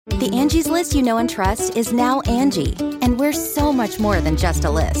The Angie's List you know and trust is now Angie, and we're so much more than just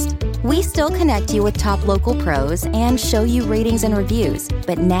a list. We still connect you with top local pros and show you ratings and reviews,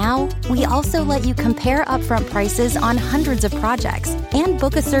 but now we also let you compare upfront prices on hundreds of projects and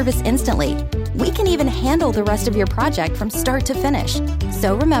book a service instantly. We can even handle the rest of your project from start to finish.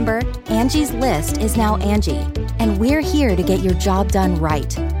 So remember, Angie's List is now Angie, and we're here to get your job done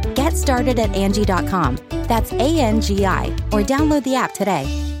right. Get started at Angie.com. That's ANGI, or download the app today.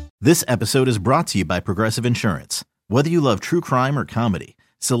 This episode is brought to you by Progressive Insurance. Whether you love true crime or comedy,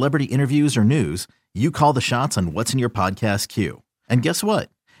 celebrity interviews or news, you call the shots on what's in your podcast queue. And guess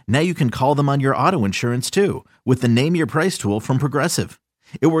what? Now you can call them on your auto insurance too with the Name Your Price tool from Progressive.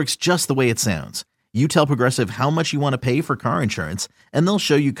 It works just the way it sounds. You tell Progressive how much you want to pay for car insurance, and they'll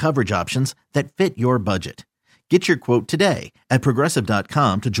show you coverage options that fit your budget. Get your quote today at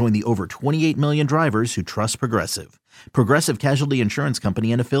Progressive.com to join the over 28 million drivers who trust Progressive. Progressive Casualty Insurance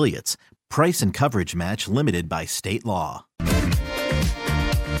Company and Affiliates. Price and coverage match limited by state law. Here's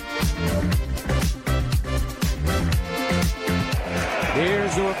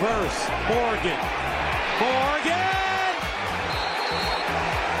the reverse. Morgan.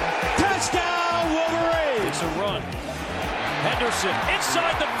 Touchdown, Wolverine. It's a run. Henderson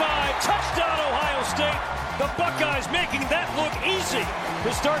inside the 5. Touchdown, Ohio State. The Buckeyes making that look easy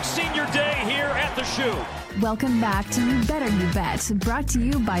to start senior day here at the Shoe. Welcome back to You Better You Bet, brought to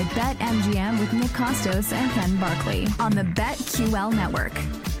you by BetMGM with Nick Costos and Ken Barkley on the BetQL network.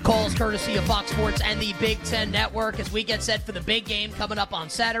 Calls courtesy of Fox Sports and the Big Ten Network as we get set for the big game coming up on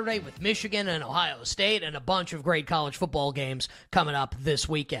Saturday with Michigan and Ohio State and a bunch of great college football games coming up this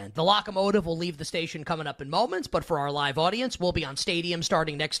weekend. The Locomotive will leave the station coming up in moments, but for our live audience, we'll be on Stadium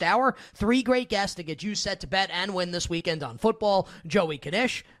starting next hour. 3 great guests to get you set to bet and win this weekend on football. Joey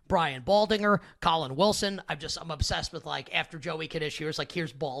Knish, Brian Baldinger, Colin Wilson. I'm obsessed with, like, after Joey Knish,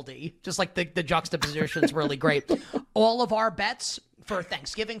 here's Baldy. Just like the juxtaposition's really great. All of our bets for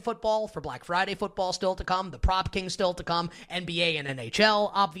Thanksgiving football, for Black Friday football still to come, the Prop King still to come, NBA and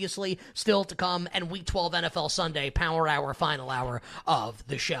NHL obviously still to come, and Week 12 NFL Sunday, Power Hour, final hour of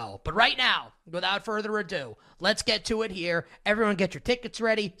the show. But right now, without further ado, let's get to it here. Everyone get your tickets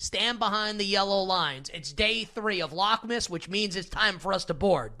ready. Stand behind the yellow lines. It's day 3 of LOCKMAS, which means it's time for us to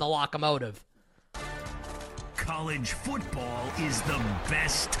board the Locomotive. College football is the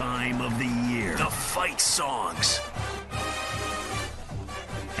best time of the year. The fight songs.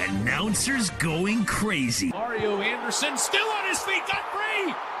 Announcers going crazy. Mario Anderson still on his feet, got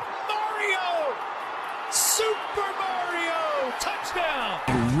free. Mario! Super Mario! Touchdown!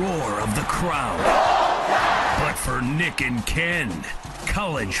 The roar of the crowd. But for Nick and Ken,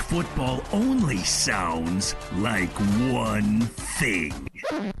 college football only sounds like one thing.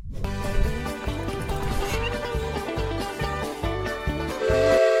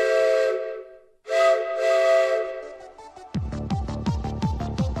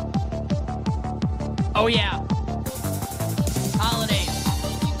 Oh, yeah. Holidays.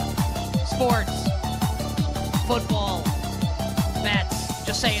 Sports. Football. Bets.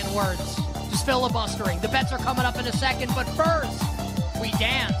 Just saying words. Just filibustering. The bets are coming up in a second, but first, we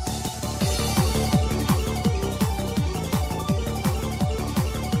dance.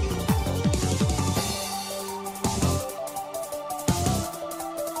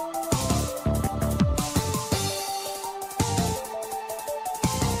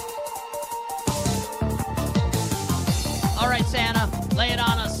 All right, Santa, lay it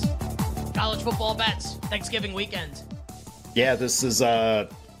on us. College football bets, Thanksgiving weekend. Yeah, this is awesome.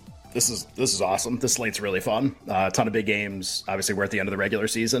 This slate's really fun. A ton of big games. Obviously, we're at the end of the regular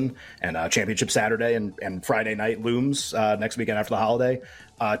season, and championship Saturday and Friday night looms next weekend after the holiday.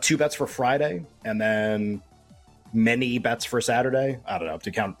 2 bets for Friday, and then many bets for Saturday. I don't know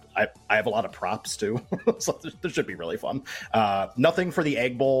to count. I have a lot of props too, so this should be really fun. Nothing for the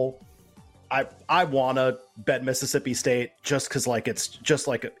Egg Bowl. I want to bet Mississippi State just because, like, it's just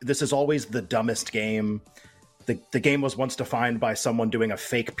like this is always the dumbest game. The game was once defined by someone doing a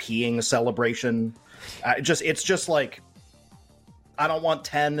fake peeing celebration. It's just like, I don't want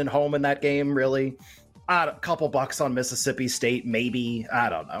 10 and home in that game, really. A couple bucks on Mississippi State, maybe. I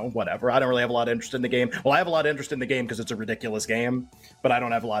don't know, whatever. I don't really have a lot of interest in the game. Well, I have a lot of interest in the game because it's a ridiculous game, but I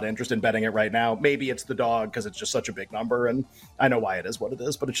don't have a lot of interest in betting it right now. Maybe it's the dog because it's just such a big number, and I know why it is what it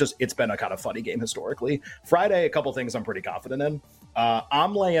is, but it's been a kind of funny game historically. Friday, a couple things I'm pretty confident in.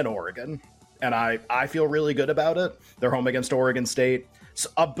 I'm laying Oregon, and I feel really good about it. They're home against Oregon State. So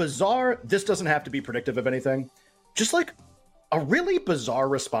this doesn't have to be predictive of anything. Just like a really bizarre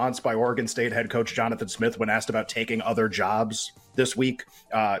response by Oregon State head coach Jonathan Smith when asked about taking other jobs this week,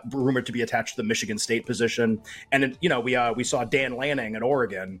 rumored to be attached to the Michigan State position. And, we saw Dan Lanning at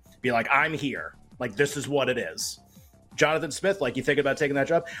Oregon be like, I'm here. Like, this is what it is. Jonathan Smith, like, you think about taking that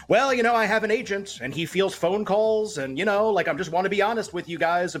job? Well, I have an agent and he fields phone calls and, I just want to be honest with you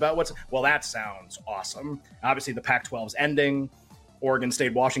guys about well, that sounds awesome. Obviously, the Pac-12's ending. Oregon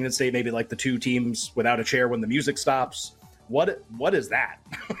State, Washington State, maybe like the two teams without a chair when the music stops. What is that?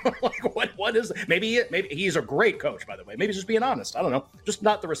 Like, what is maybe he's a great coach, by the way. Maybe he's just being honest. I don't know. Just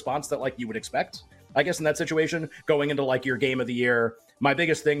not the response that like you would expect, I guess, in that situation going into like your game of the year. My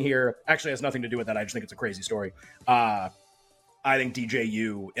biggest thing here actually has nothing to do with that. I just think it's a crazy story. I think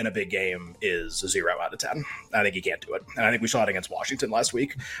DJU in a big game is a 0 out of 10. I think he can't do it. And I think we saw it against Washington last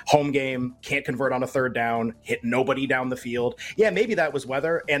week. Home game, can't convert on a third down, hit nobody down the field. Yeah, maybe that was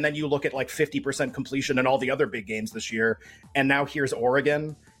weather. And then you look at like 50% completion in all the other big games this year. And now here's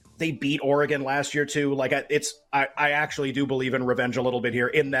Oregon. They beat Oregon last year too. Like I actually do believe in revenge a little bit here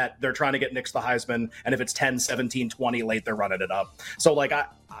in that they're trying to get Nix the Heisman. And if it's 10, 17, 20 late, they're running it up. So like,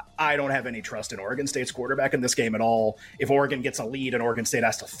 I don't have any trust in Oregon State's quarterback in this game at all. If Oregon gets a lead and Oregon State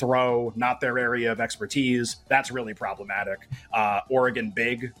has to throw, not their area of expertise, that's really problematic. Oregon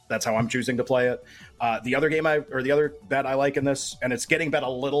big, that's how I'm choosing to play it. The other bet I like in this, and it's getting bet a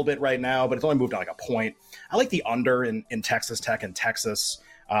little bit right now, but it's only moved to like a point. I like the under in Texas Tech and Texas.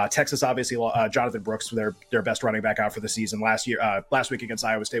 Texas, obviously, Jonathan Brooks, their best running back out for the season last week against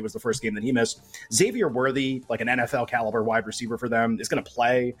Iowa State was the first game that he missed. Xavier Worthy, like an NFL caliber wide receiver for them, is going to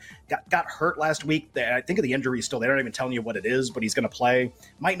play. Got hurt last week. I think of the injury still. They don't even tell you what it is, but he's going to play.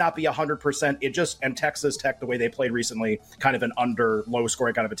 Might not be 100%. And Texas Tech, the way they played recently, kind of an under low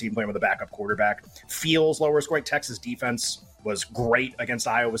scoring kind of a team playing with a backup quarterback. Feels lower scoring. Texas defense was great against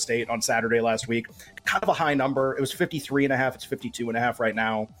Iowa State on Saturday last week. Kind of a high number. It was 53.5. It's 52.5 right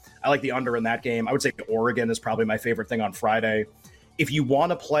now. I like the under in that game. I would say Oregon is probably my favorite thing on Friday. If you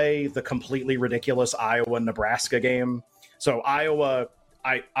want to play the completely ridiculous Iowa-Nebraska game. So Iowa,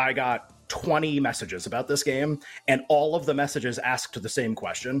 I got 20 messages about this game, and all of the messages asked the same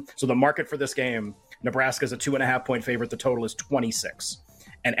question. So the market for this game, Nebraska is a 2.5-point favorite. The total is 26.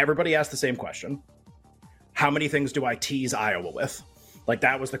 And everybody asked the same question. How many things do I tease Iowa with? Like,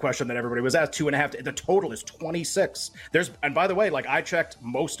 that was the question that everybody was asked. 2.5. The total is 26. And by the way, like, I checked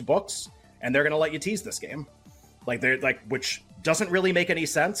most books, and they're going to let you tease this game. Like, they're like, which doesn't really make any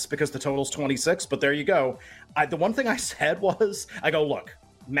sense because the total's 26. But there you go. The one thing I said was, I go, look,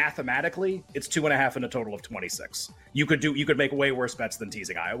 mathematically, it's 2.5 and a total of 26. You could make way worse bets than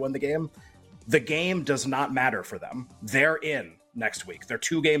teasing Iowa in the game. The game does not matter for them. They're in next week. They're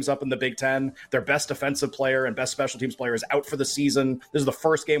 2 games up in the Big Ten. Their best defensive player and best special teams player is out for the season. This is the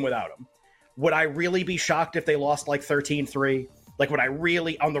first game without him. Would I really be shocked if they lost like 13-3? Like, would I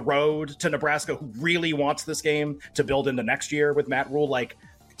really, on the road to Nebraska, who really wants this game to build into next year with Matt Rule? Like,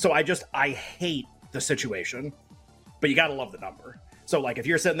 so I hate the situation, but you got to love the number. So, like, if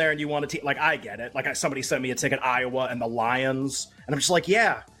you're sitting there and you want to, like, I get it. Like, somebody sent me a ticket, Iowa and the Lions, and I'm just like,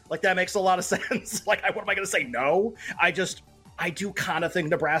 yeah, like, that makes a lot of sense. Like, what am I going to say? No. I do kind of think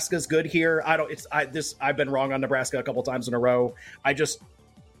Nebraska's good here. I've been wrong on Nebraska a couple times in a row.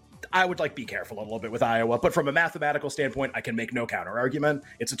 I would like be careful a little bit with Iowa, but from a mathematical standpoint, I can make no counter argument.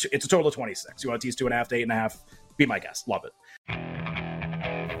 It's a total of 26. You want to tease 2.5 to 8.5? Be my guest. Love it.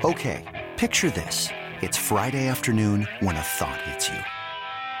 Okay, picture this. It's Friday afternoon when a thought hits you.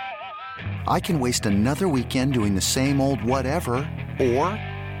 I can waste another weekend doing the same old whatever, or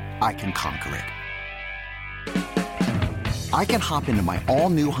I can conquer it. I can hop into my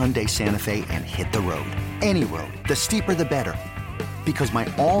all-new Hyundai Santa Fe and hit the road. Any road. The steeper, the better. Because my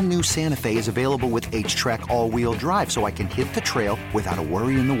all-new Santa Fe is available with H-Track all-wheel drive, so I can hit the trail without a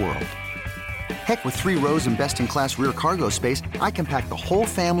worry in the world. Heck, with 3 rows and best-in-class rear cargo space, I can pack the whole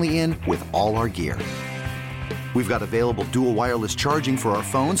family in with all our gear. We've got available dual wireless charging for our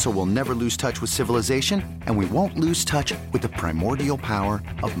phones, so we'll never lose touch with civilization, and we won't lose touch with the primordial power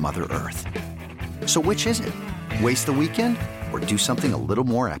of Mother Earth. So which is it? Waste the weekend or do something a little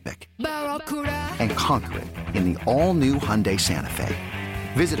more epic? And conquer it in the all-new Hyundai Santa Fe.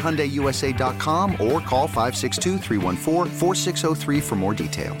 Visit HyundaiUSA.com or call 562-314-4603 for more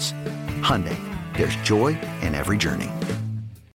details. Hyundai, there's joy in every journey.